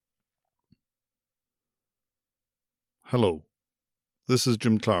Hello, this is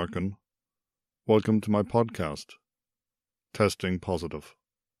Jim Clarkin. Welcome to my podcast, Testing Positive.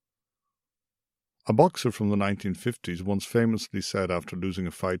 A boxer from the 1950s once famously said after losing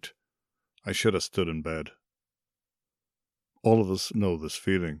a fight, "I should have stood in bed." All of us know this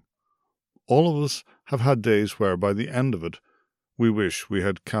feeling. All of us have had days where, by the end of it, we wish we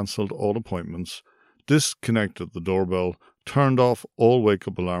had cancelled all appointments, disconnected the doorbell, turned off all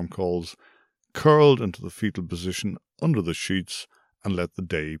wake-up alarm calls, curled into the fetal position under the sheets, and let the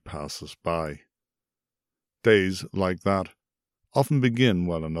day pass us by. Days like that often begin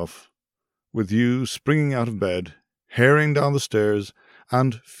well enough, with you springing out of bed, hurrying down the stairs,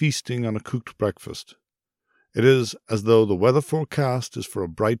 and feasting on a cooked breakfast. It is as though the weather forecast is for a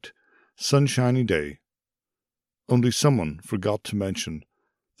bright, sunshiny day. Only someone forgot to mention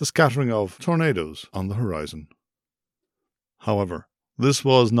the scattering of tornadoes on the horizon. However, this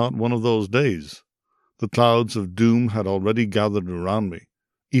was not one of those days. The clouds of doom had already gathered around me,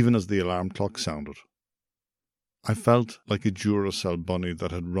 even as the alarm clock sounded. I felt like a Duracell bunny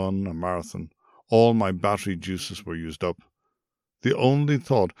that had run a marathon. All my battery juices were used up. The only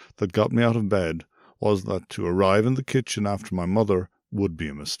thought that got me out of bed was that to arrive in the kitchen after my mother would be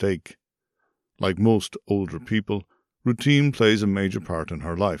a mistake. Like most older people, routine plays a major part in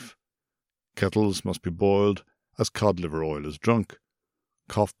her life. Kettles must be boiled as cod liver oil is drunk,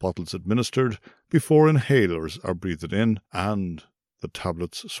 cough bottles administered before inhalers are breathed in, and the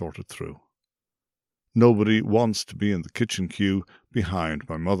tablets sorted through. Nobody wants to be in the kitchen queue behind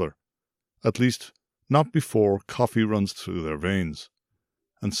my mother, at least not before coffee runs through their veins.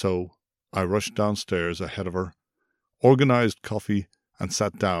 And so I rushed downstairs ahead of her, organized coffee, and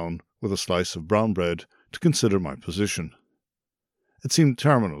sat down with a slice of brown bread to consider my position. It seemed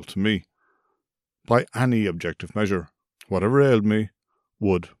terminal to me. By any objective measure, whatever ailed me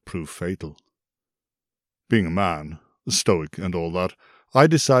would prove fatal. Being a man, stoic and all that, I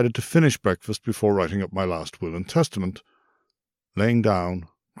decided to finish breakfast before writing up my last will and testament, laying down,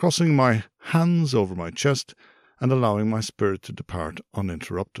 crossing my hands over my chest, and allowing my spirit to depart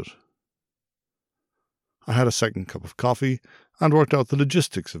uninterrupted. I had a second cup of coffee and worked out the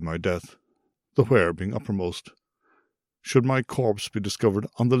logistics of my death, the where being uppermost. Should my corpse be discovered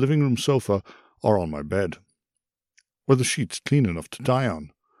on the living room sofa or on my bed? Were the sheets clean enough to die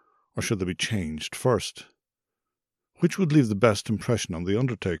on, or should they be changed first? Which would leave the best impression on the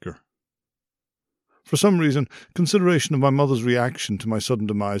undertaker? For some reason, consideration of my mother's reaction to my sudden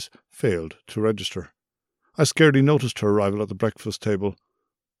demise failed to register. I scarcely noticed her arrival at the breakfast table,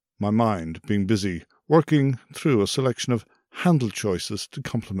 my mind being busy working through a selection of handle choices to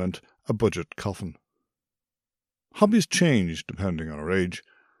complement a budget coffin. Hobbies change depending on our age.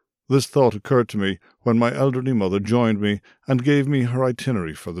 This thought occurred to me when my elderly mother joined me and gave me her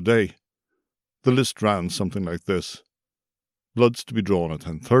itinerary for the day. The list ran something like this: bloods to be drawn at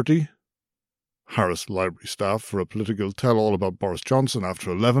 10:30, Harris Library staff for a political tell-all about Boris Johnson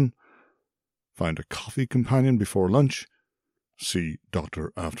after 11, find a coffee companion before lunch, see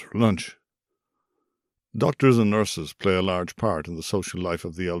doctor after lunch. Doctors and nurses play a large part in the social life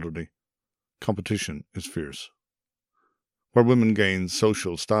of the elderly. Competition is fierce. Where women gain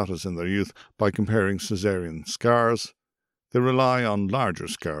social status in their youth by comparing caesarean scars, they rely on larger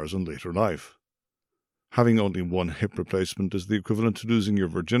scars in later life. Having only one hip replacement is the equivalent to losing your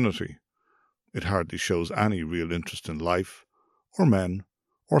virginity. It hardly shows any real interest in life, or men,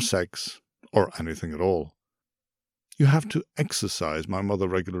 or sex, or anything at all. You have to exercise, my mother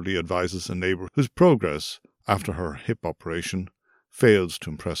regularly advises a neighbour whose progress, after her hip operation, fails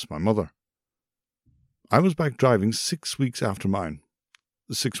to impress my mother. I was back driving 6 weeks after mine.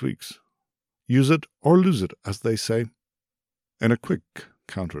 6 weeks. Use it or lose it, as they say. In a quick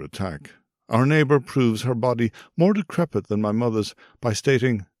counter-attack, our neighbour proves her body more decrepit than my mother's by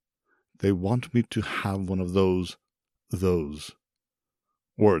stating, "They want me to have one of those.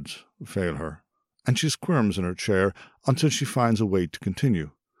 Words fail her, and she squirms in her chair until she finds a way to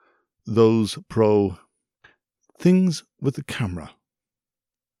continue. Those things with the camera.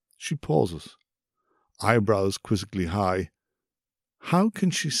 She pauses, eyebrows quizzically high. How can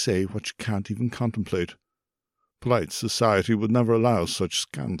she say what she can't even contemplate? Polite society would never allow such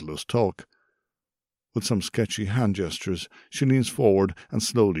scandalous talk. With some sketchy hand gestures, she leans forward and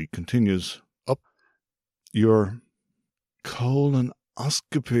slowly continues. Up. Your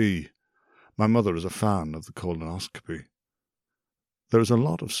colonoscopy. My mother is a fan of the colonoscopy. There is a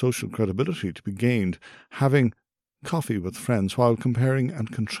lot of social credibility to be gained having coffee with friends while comparing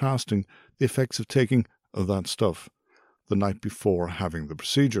and contrasting the effects of taking that stuff the night before having the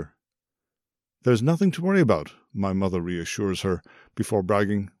procedure. There's nothing to worry about, my mother reassures her before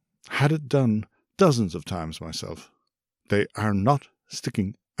bragging. Had it done dozens of times myself. They are not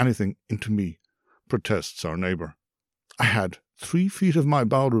sticking anything into me, protests our neighbour. I had 3 feet of my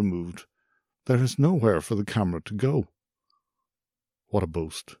bowel removed. There is nowhere for the camera to go. What a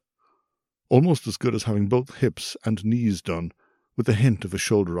boast. Almost as good as having both hips and knees done, with a hint of a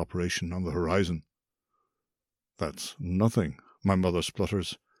shoulder operation on the horizon. That's nothing, my mother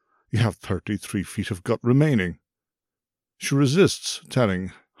splutters. You have 33 feet of gut remaining. She resists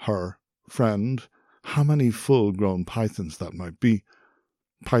telling her friend how many full-grown pythons that might be.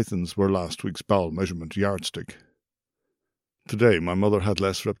 Pythons were last week's bowel measurement yardstick. Today my mother had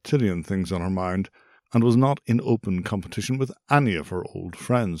less reptilian things on her mind, and was not in open competition with any of her old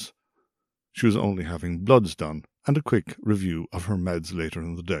friends. She was only having bloods done, and a quick review of her meds later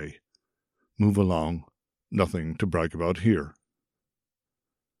in the day. Move along. Nothing to brag about here.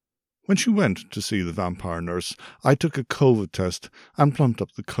 When she went to see the vampire nurse, I took a COVID test and plumped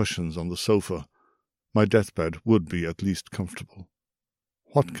up the cushions on the sofa. My deathbed would be at least comfortable.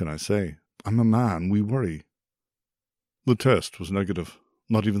 What can I say? I'm a man, we worry. The test was negative,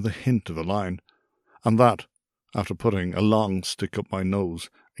 not even the hint of a line, and that, after putting a long stick up my nose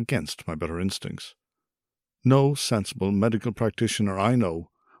against my better instincts. No sensible medical practitioner I know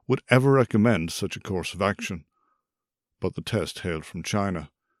would ever recommend such a course of action. But the test hailed from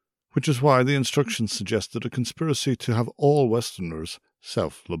China, which is why the instructions suggested a conspiracy to have all Westerners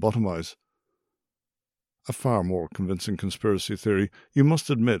self-lobotomize. A far more convincing conspiracy theory, you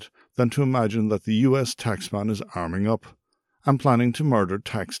must admit, than to imagine that the U.S. taxman is arming up and planning to murder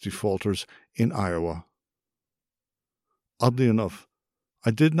tax defaulters in Iowa. Oddly enough,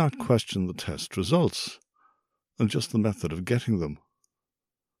 I did not question the test results, and just the method of getting them.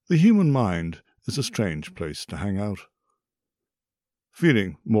 The human mind is a strange place to hang out.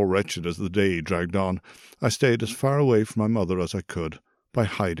 Feeling more wretched as the day dragged on, I stayed as far away from my mother as I could by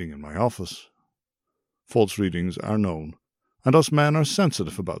hiding in my office. False readings are known, and us men are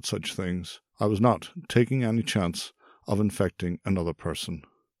sensitive about such things. I was not taking any chance of infecting another person.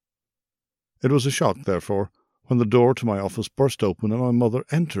 It was a shock, therefore, when the door to my office burst open and my mother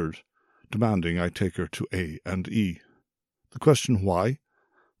entered, demanding I take her to A&E. The question why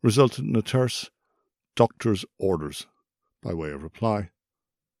resulted in a terse "doctor's orders" by way of reply.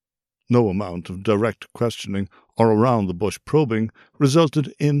 No amount of direct questioning or around-the-bush probing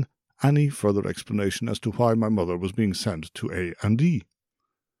resulted in any further explanation as to why my mother was being sent to A&E.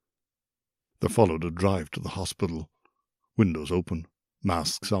 There followed a drive to the hospital, windows open,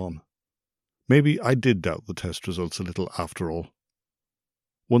 masks on. Maybe I did doubt the test results a little after all.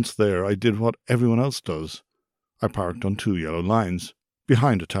 Once there, I did what everyone else does. I parked on 2 yellow lines,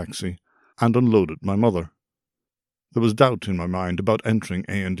 behind a taxi, and unloaded my mother. There was doubt in my mind about entering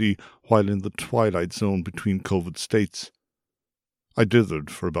A&E while in the twilight zone between COVID states. I dithered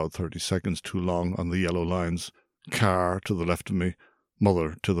for about 30 seconds too long on the yellow lines, car to the left of me,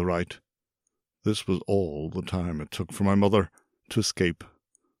 mother to the right. This was all the time it took for my mother to escape.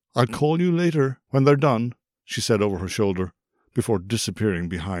 "I'll call you later, when they're done," she said over her shoulder, before disappearing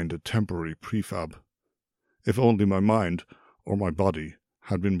behind a temporary prefab. If only my mind, or my body,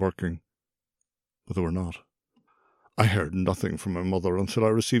 had been working. But they were not. I heard nothing from my mother until I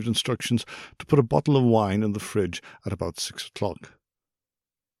received instructions to put a bottle of wine in the fridge at about 6 o'clock.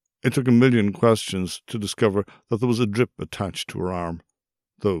 It took a million questions to discover that there was a drip attached to her arm,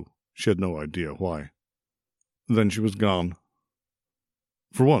 though she had no idea why. Then she was gone.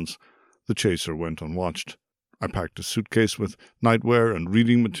 For once, the chaser went unwatched. I packed a suitcase with nightwear and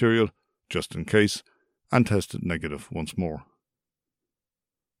reading material, just in case, and tested negative once more.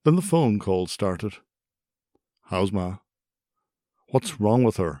 Then the phone call started. "How's Ma? What's wrong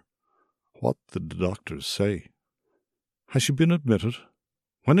with her? What did the doctors say? Has she been admitted?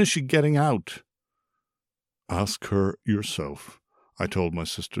 When is she getting out?" "Ask her yourself," I told my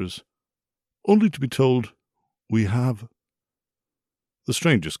sisters, only to be told, "We have." The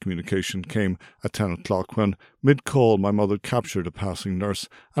strangest communication came at 10 o'clock when, mid-call, my mother captured a passing nurse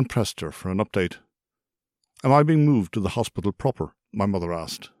and pressed her for an update. "Am I being moved to the hospital proper?" my mother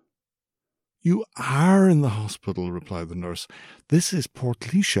asked. "You are in the hospital," replied the nurse. "This is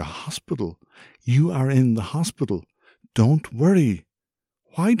Portlaoise Hospital. You are in the hospital. Don't worry.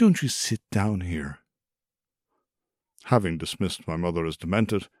 Why don't you sit down here?" Having dismissed my mother as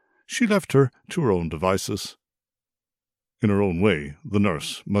demented, she left her to her own devices. In her own way, the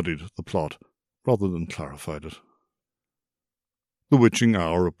nurse muddied the plot rather than clarified it. The witching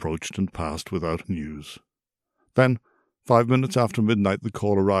hour approached and passed without news. Then, 5 minutes after midnight, the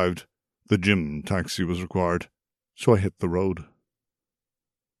call arrived. The gym taxi was required, so I hit the road.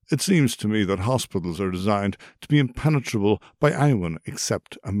 It seems to me that hospitals are designed to be impenetrable by anyone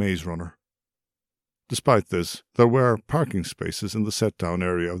except a maze runner. Despite this, there were parking spaces in the set-down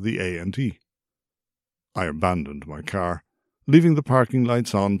area of the A&E. I abandoned my car, leaving the parking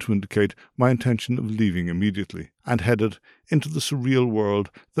lights on to indicate my intention of leaving immediately, and headed into the surreal world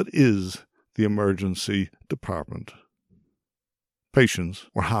that is the emergency department. Patients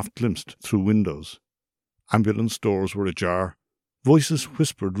were half glimpsed through windows. Ambulance doors were ajar. Voices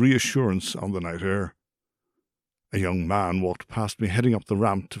whispered reassurance on the night air. A young man walked past me, heading up the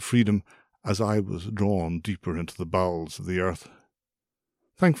ramp to freedom as I was drawn deeper into the bowels of the earth.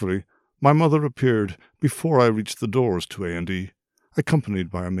 Thankfully, my mother appeared before I reached the doors to A&E, accompanied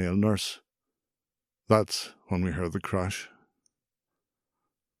by a male nurse. That's when we heard the crash.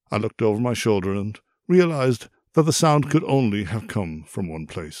 I looked over my shoulder and realized that the sound could only have come from one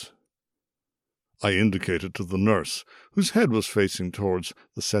place. I indicated to the nurse, whose head was facing towards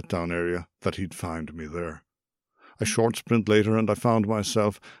the set-down area, that he'd find me there. A short sprint later, and I found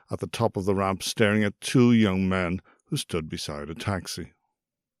myself at the top of the ramp staring at two young men who stood beside a taxi.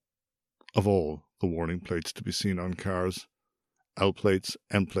 Of all the warning plates to be seen on cars, L plates,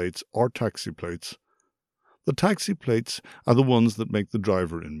 M plates, or taxi plates, the taxi plates are the ones that make the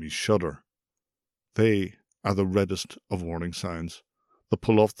driver in me shudder. They are the reddest of warning signs, the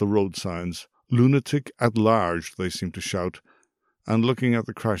pull-off-the-road signs. Lunatic at large, they seem to shout, and looking at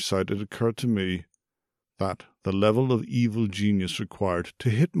the crash site, it occurred to me that the level of evil genius required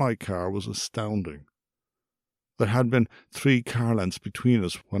to hit my car was astounding. There had been 3 car lengths between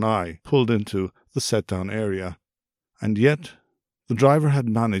us when I pulled into the set-down area, and yet the driver had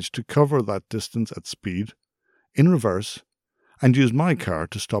managed to cover that distance at speed, in reverse, and use my car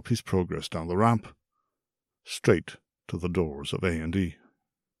to stop his progress down the ramp, straight to the doors of A&E.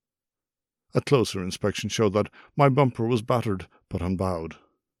 A closer inspection showed that my bumper was battered but unbowed.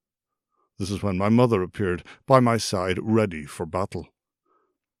 This is when my mother appeared by my side, ready for battle.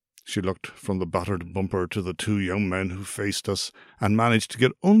 She looked from the battered bumper to the 2 young men who faced us and managed to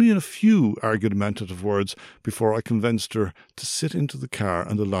get only in a few argumentative words before I convinced her to sit into the car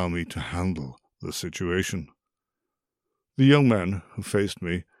and allow me to handle the situation. The young men who faced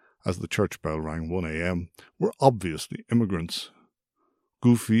me as the church bell rang 1 a.m. were obviously immigrants.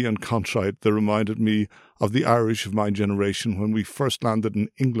 Goofy and contrite, they reminded me of the Irish of my generation when we first landed in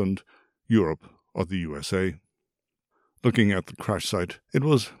England, Europe, or the USA. Looking at the crash site, it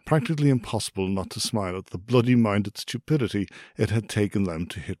was practically impossible not to smile at the bloody-minded stupidity it had taken them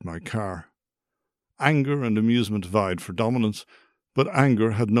to hit my car. Anger and amusement vied for dominance, but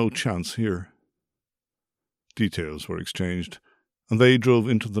anger had no chance here. Details were exchanged, and they drove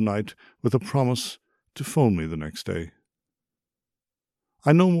into the night with a promise to phone me the next day.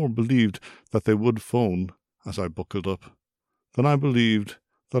 I no more believed that they would phone as I buckled up than I believed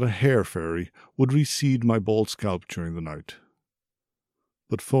that a hair fairy would reseed my bald scalp during the night.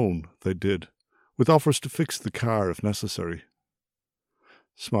 But phone they did, with offers to fix the car if necessary.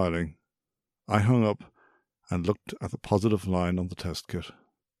 Smiling, I hung up and looked at the positive line on the test kit.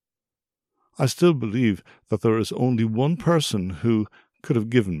 I still believe that there is only one person who could have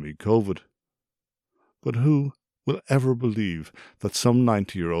given me COVID. But who will ever believe that some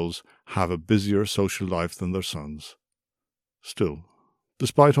 90-year-olds have a busier social life than their sons? Still,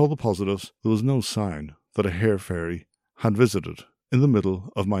 despite all the positives, there was no sign that a hair fairy had visited in the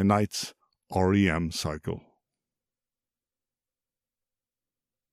middle of my night's REM cycle.